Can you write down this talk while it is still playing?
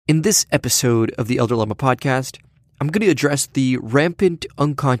In this episode of the Elder Lama podcast, I'm going to address the rampant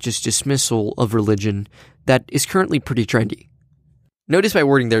unconscious dismissal of religion that is currently pretty trendy. Notice my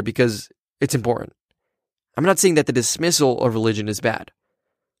wording there because it's important. I'm not saying that the dismissal of religion is bad.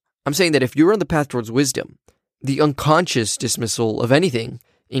 I'm saying that if you're on the path towards wisdom, the unconscious dismissal of anything,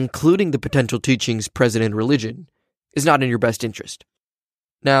 including the potential teachings present in religion, is not in your best interest.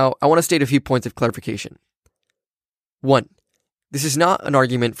 Now, I want to state a few points of clarification. 1. This is not an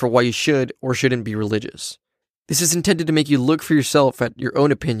argument for why you should or shouldn't be religious. This is intended to make you look for yourself at your own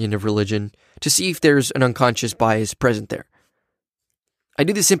opinion of religion to see if there's an unconscious bias present there. I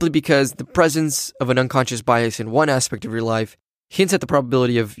do this simply because the presence of an unconscious bias in one aspect of your life hints at the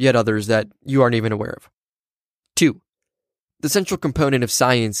probability of yet others that you aren't even aware of. 2. The central component of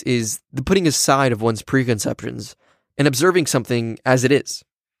science is the putting aside of one's preconceptions and observing something as it is.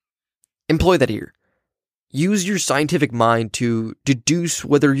 Employ that here. Use your scientific mind to deduce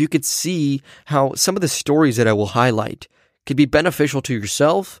whether you could see how some of the stories that I will highlight could be beneficial to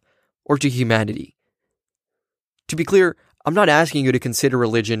yourself or to humanity. To be clear, I'm not asking you to consider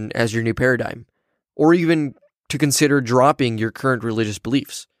religion as your new paradigm, or even to consider dropping your current religious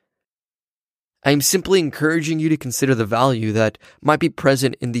beliefs. I am simply encouraging you to consider the value that might be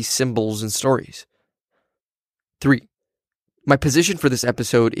present in these symbols and stories. 3. My position for this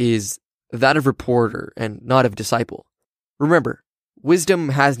episode is that of reporter and not of disciple. Remember, wisdom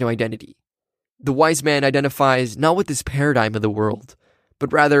has no identity. The wise man identifies not with his paradigm of the world,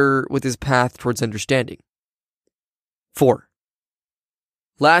 but rather with his path towards understanding. 4.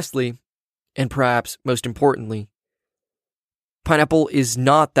 Lastly, and perhaps most importantly, pineapple is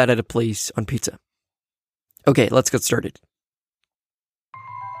not that out of place on pizza. Okay, let's get started.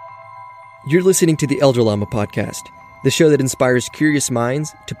 You're listening to the Elder Lama podcast, the show that inspires curious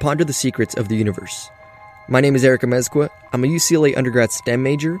minds to ponder the secrets of the universe. My name is Eric Amezcua. I'm a UCLA undergrad STEM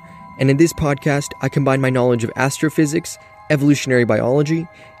major, and in this podcast, I combine my knowledge of astrophysics, evolutionary biology,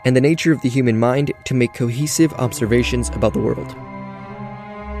 and the nature of the human mind to make cohesive observations about the world.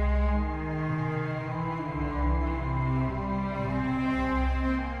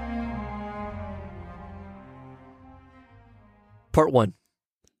 Part 1.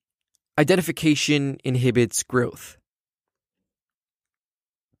 Identification inhibits growth.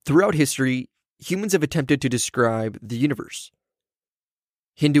 Throughout history, humans have attempted to describe the universe.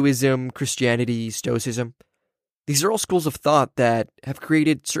 Hinduism, Christianity, Stoicism, these are all schools of thought that have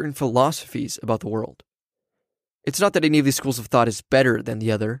created certain philosophies about the world. It's not that any of these schools of thought is better than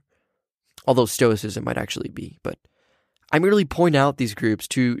the other, although Stoicism might actually be, but I merely point out these groups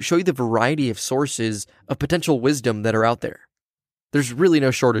to show you the variety of sources of potential wisdom that are out there. There's really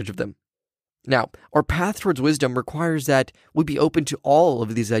no shortage of them. Now, our path towards wisdom requires that we be open to all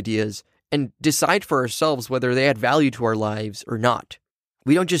of these ideas and decide for ourselves whether they add value to our lives or not.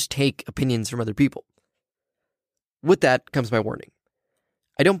 We don't just take opinions from other people. With that comes my warning.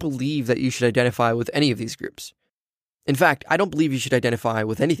 I don't believe that you should identify with any of these groups. In fact, I don't believe you should identify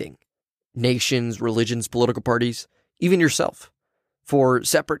with anything. Nations, religions, political parties, even yourself. For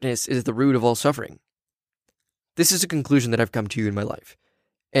separateness is the root of all suffering. This is a conclusion that I've come to in my life.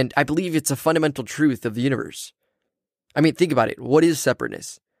 And I believe it's a fundamental truth of the universe. I mean, think about it. What is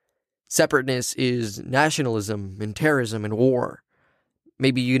separateness? Separateness is nationalism and terrorism and war.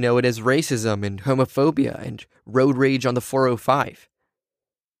 Maybe you know it as racism and homophobia and road rage on the 405.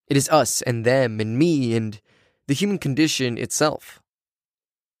 It is us and them and me and the human condition itself.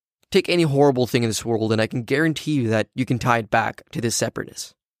 Take any horrible thing in this world and I can guarantee you that you can tie it back to this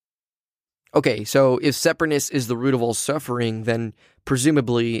separateness. Okay, so if separateness is the root of all suffering, then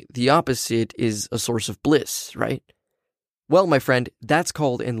presumably the opposite is a source of bliss, right? Well, my friend, that's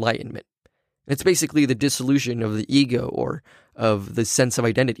called enlightenment. It's basically the dissolution of the ego or of the sense of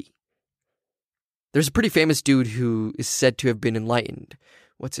identity. There's a pretty famous dude who is said to have been enlightened.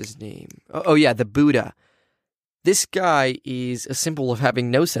 What's his name? Oh yeah, the Buddha. This guy is a symbol of having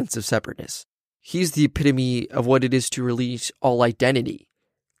no sense of separateness. He's the epitome of what it is to release all identity,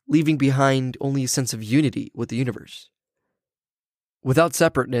 leaving behind only a sense of unity with the universe. Without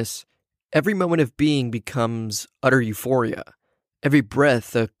separateness, every moment of being becomes utter euphoria, every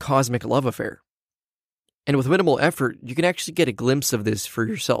breath a cosmic love affair. And with minimal effort, you can actually get a glimpse of this for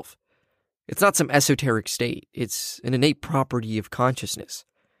yourself. It's not some esoteric state, it's an innate property of consciousness.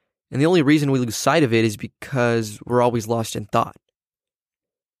 And the only reason we lose sight of it is because we're always lost in thought.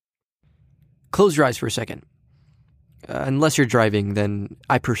 Close your eyes for a second. Unless you're driving, then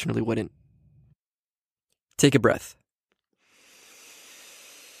I personally wouldn't. Take a breath.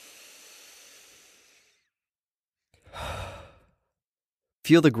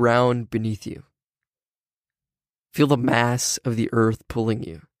 Feel the ground beneath you. Feel the mass of the earth pulling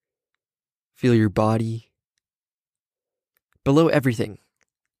you. Feel your body. Below everything.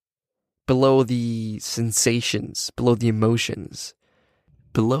 Below the sensations, below the emotions,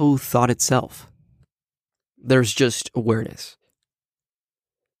 below thought itself. There's just awareness.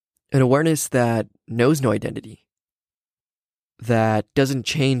 An awareness that knows no identity. That doesn't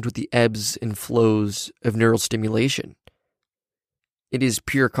change with the ebbs and flows of neural stimulation. It is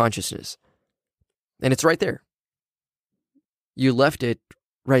pure consciousness. And it's right there. You left it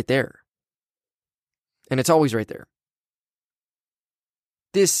right there. And it's always right there.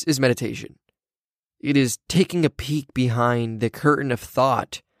 This is meditation. It is taking a peek behind the curtain of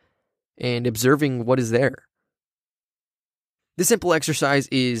thought and observing what is there. This simple exercise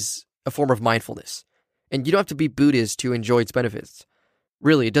is a form of mindfulness, and you don't have to be Buddhist to enjoy its benefits.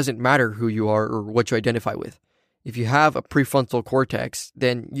 Really, it doesn't matter who you are or what you identify with. If you have a prefrontal cortex,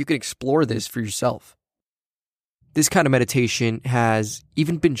 then you can explore this for yourself. This kind of meditation has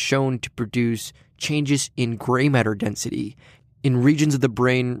even been shown to produce changes in gray matter density in regions of the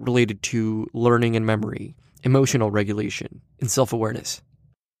brain related to learning and memory, emotional regulation, and self-awareness.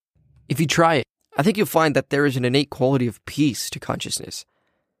 If you try it, I think you'll find that there is an innate quality of peace to consciousness,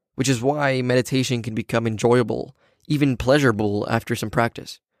 which is why meditation can become enjoyable, even pleasurable after some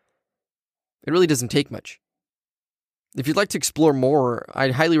practice. It really doesn't take much. If you'd like to explore more,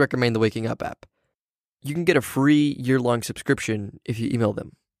 I'd highly recommend the Waking Up app. You can get a free year-long subscription if you email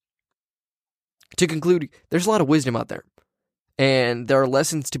them. To conclude, there's a lot of wisdom out there, and there are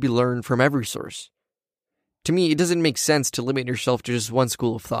lessons to be learned from every source. To me, it doesn't make sense to limit yourself to just one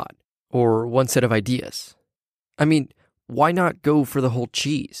school of thought, or one set of ideas. I mean, why not go for the whole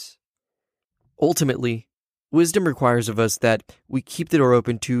cheese? Ultimately, wisdom requires of us that we keep the door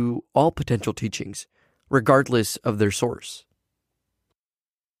open to all potential teachings, regardless of their source.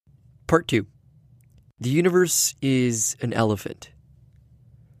 Part 2. The universe is an elephant.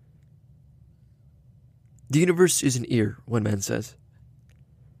 The universe is an ear, one man says.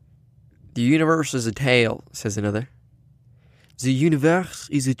 The universe is a tail, says another. The universe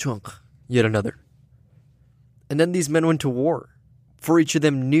is a trunk, yet another. And then these men went to war, for each of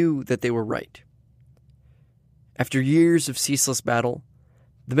them knew that they were right. After years of ceaseless battle,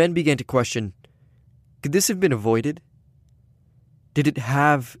 the men began to question, could this have been avoided? Did it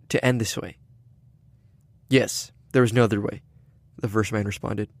have to end this way? Yes, there was no other way, the first man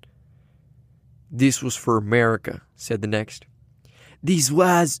responded. This was for America, said the next. This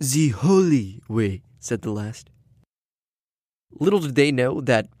was the holy way, said the last. Little did they know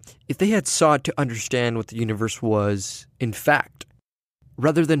that if they had sought to understand what the universe was, in fact,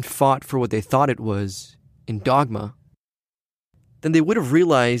 rather than fought for what they thought it was, in dogma, then they would have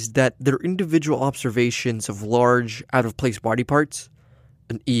realized that their individual observations of large, out-of-place body parts,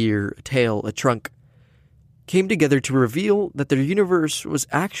 an ear, a tail, a trunk, came together to reveal that their universe was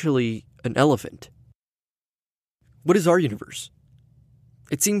actually an elephant. What is our universe?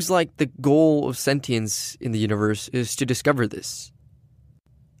 It seems like the goal of sentience in the universe is to discover this.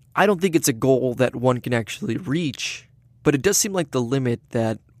 I don't think it's a goal that one can actually reach, but it does seem like the limit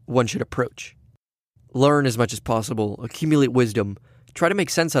that one should approach. Learn as much as possible, accumulate wisdom, try to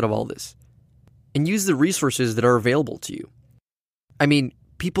make sense out of all this, and use the resources that are available to you. I mean,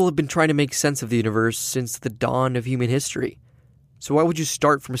 people have been trying to make sense of the universe since the dawn of human history, so why would you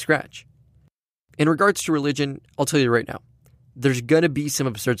start from scratch? In regards to religion, I'll tell you right now, there's gonna be some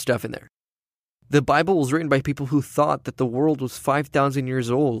absurd stuff in there. The Bible was written by people who thought that the world was 5,000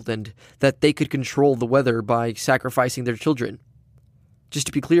 years old and that they could control the weather by sacrificing their children. Just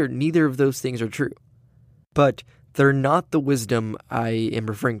to be clear, neither of those things are true. But they're not the wisdom I am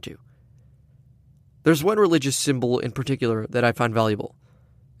referring to. There's one religious symbol in particular that I find valuable.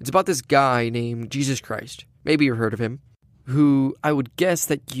 It's about this guy named Jesus Christ. Maybe you've heard of him. Who I would guess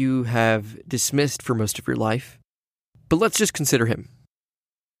that you have dismissed for most of your life. But let's just consider him.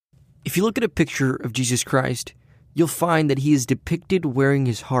 If you look at a picture of Jesus Christ, you'll find that he is depicted wearing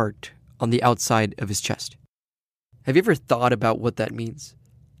his heart on the outside of his chest. Have you ever thought about what that means?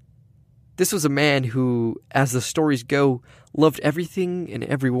 This was a man who, as the stories go, loved everything and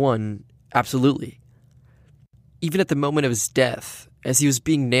everyone absolutely. Even at the moment of his death, as he was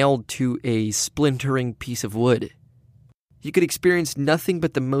being nailed to a splintering piece of wood, he could experience nothing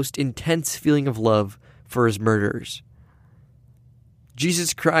but the most intense feeling of love for his murderers.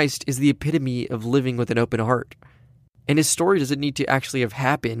 Jesus Christ is the epitome of living with an open heart, and his story doesn't need to actually have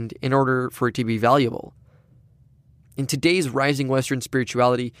happened in order for it to be valuable. In today's rising Western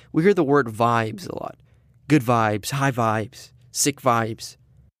spirituality, we hear the word vibes a lot. Good vibes, high vibes, sick vibes.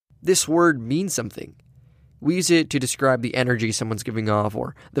 This word means something. We use it to describe the energy someone's giving off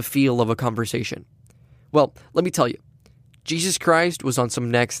or the feel of a conversation. Well, let me tell you, Jesus Christ was on some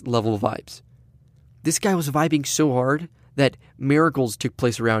next level vibes. This guy was vibing so hard that miracles took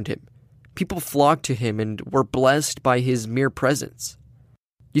place around him. People flocked to him and were blessed by his mere presence.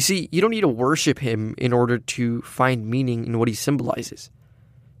 You see, you don't need to worship him in order to find meaning in what he symbolizes.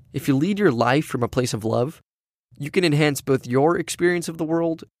 If you lead your life from a place of love, you can enhance both your experience of the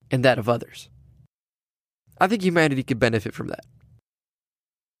world and that of others. I think humanity could benefit from that.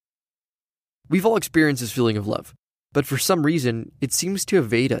 We've all experienced this feeling of love, but for some reason, it seems to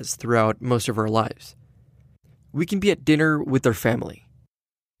evade us throughout most of our lives. We can be at dinner with our family,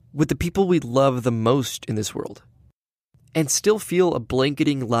 with the people we love the most in this world, and still feel a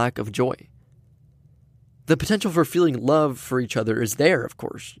blanketing lack of joy. The potential for feeling love for each other is there, of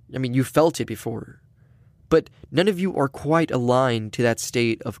course. I mean, you felt it before. But none of you are quite aligned to that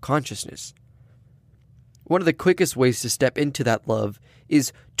state of consciousness. One of the quickest ways to step into that love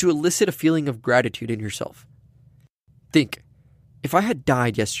is to elicit a feeling of gratitude in yourself. Think, if I had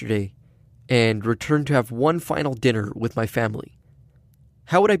died yesterday and returned to have one final dinner with my family,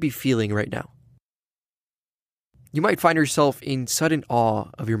 how would I be feeling right now? You might find yourself in sudden awe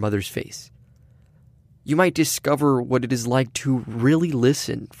of your mother's face. You might discover what it is like to really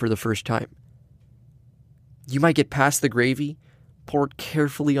listen for the first time. You might get past the gravy, pour it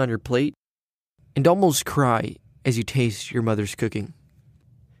carefully on your plate, and almost cry as you taste your mother's cooking.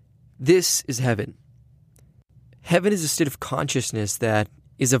 This is heaven. Heaven is a state of consciousness that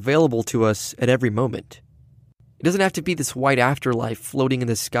is available to us at every moment. It doesn't have to be this white afterlife floating in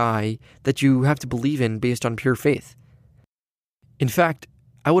the sky that you have to believe in based on pure faith. In fact,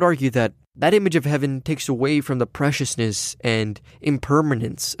 I would argue that that image of heaven takes away from the preciousness and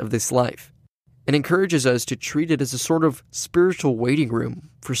impermanence of this life and encourages us to treat it as a sort of spiritual waiting room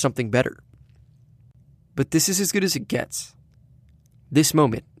for something better. But this is as good as it gets. This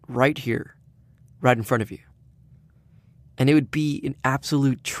moment, right here, right in front of you. And it would be an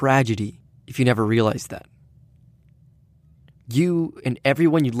absolute tragedy if you never realized that. You and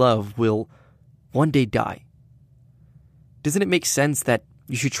everyone you love will one day die. Doesn't it make sense that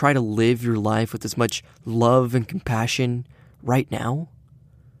you should try to live your life with as much love and compassion right now?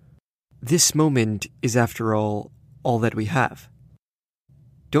 This moment is, after all that we have.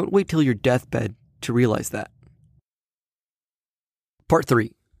 Don't wait till your deathbed to realize that. Part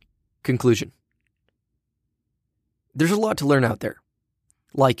 3. Conclusion. There's a lot to learn out there,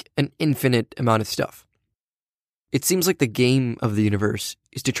 like an infinite amount of stuff. It seems like the game of the universe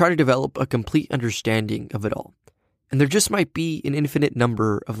is to try to develop a complete understanding of it all, and there just might be an infinite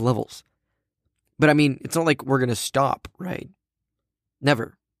number of levels. But I mean, it's not like we're going to stop, right?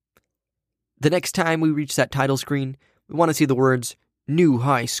 Never. The next time we reach that title screen, we want to see the words "New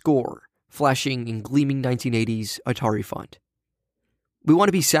High Score" flashing in gleaming 1980s Atari font. We want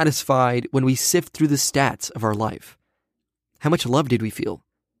to be satisfied when we sift through the stats of our life. How much love did we feel?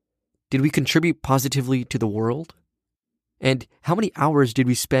 Did we contribute positively to the world? And how many hours did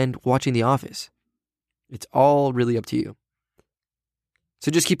we spend watching The Office? It's all really up to you.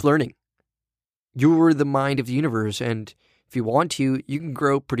 So just keep learning. You're the mind of the universe, and if you want to, you can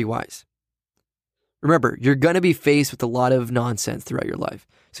grow pretty wise. Remember, you're going to be faced with a lot of nonsense throughout your life,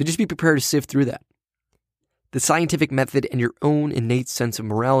 so just be prepared to sift through that. The scientific method and your own innate sense of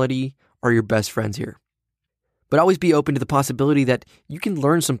morality are your best friends here. But always be open to the possibility that you can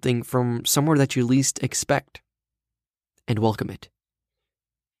learn something from somewhere that you least expect, and welcome it.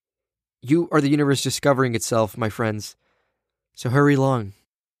 You are the universe discovering itself, my friends, so hurry along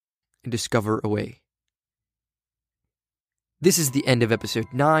and discover a way. This is the end of episode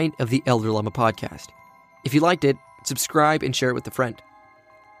 9 of the Elder Llama podcast. If you liked it, subscribe and share it with a friend.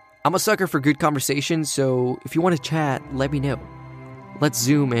 I'm a sucker for good conversation, so if you want to chat, let me know. Let's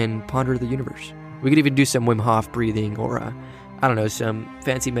zoom and ponder the universe. We could even do some Wim Hof breathing or, some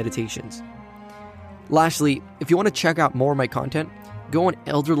fancy meditations. Lastly, if you want to check out more of my content, go on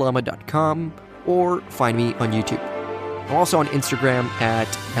elderllama.com or find me on YouTube. I'm also on Instagram at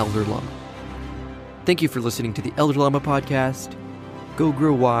elderllama. Thank you for listening to the Elder Llama podcast. Go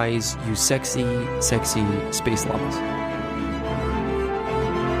grow wise, you sexy, sexy space llamas.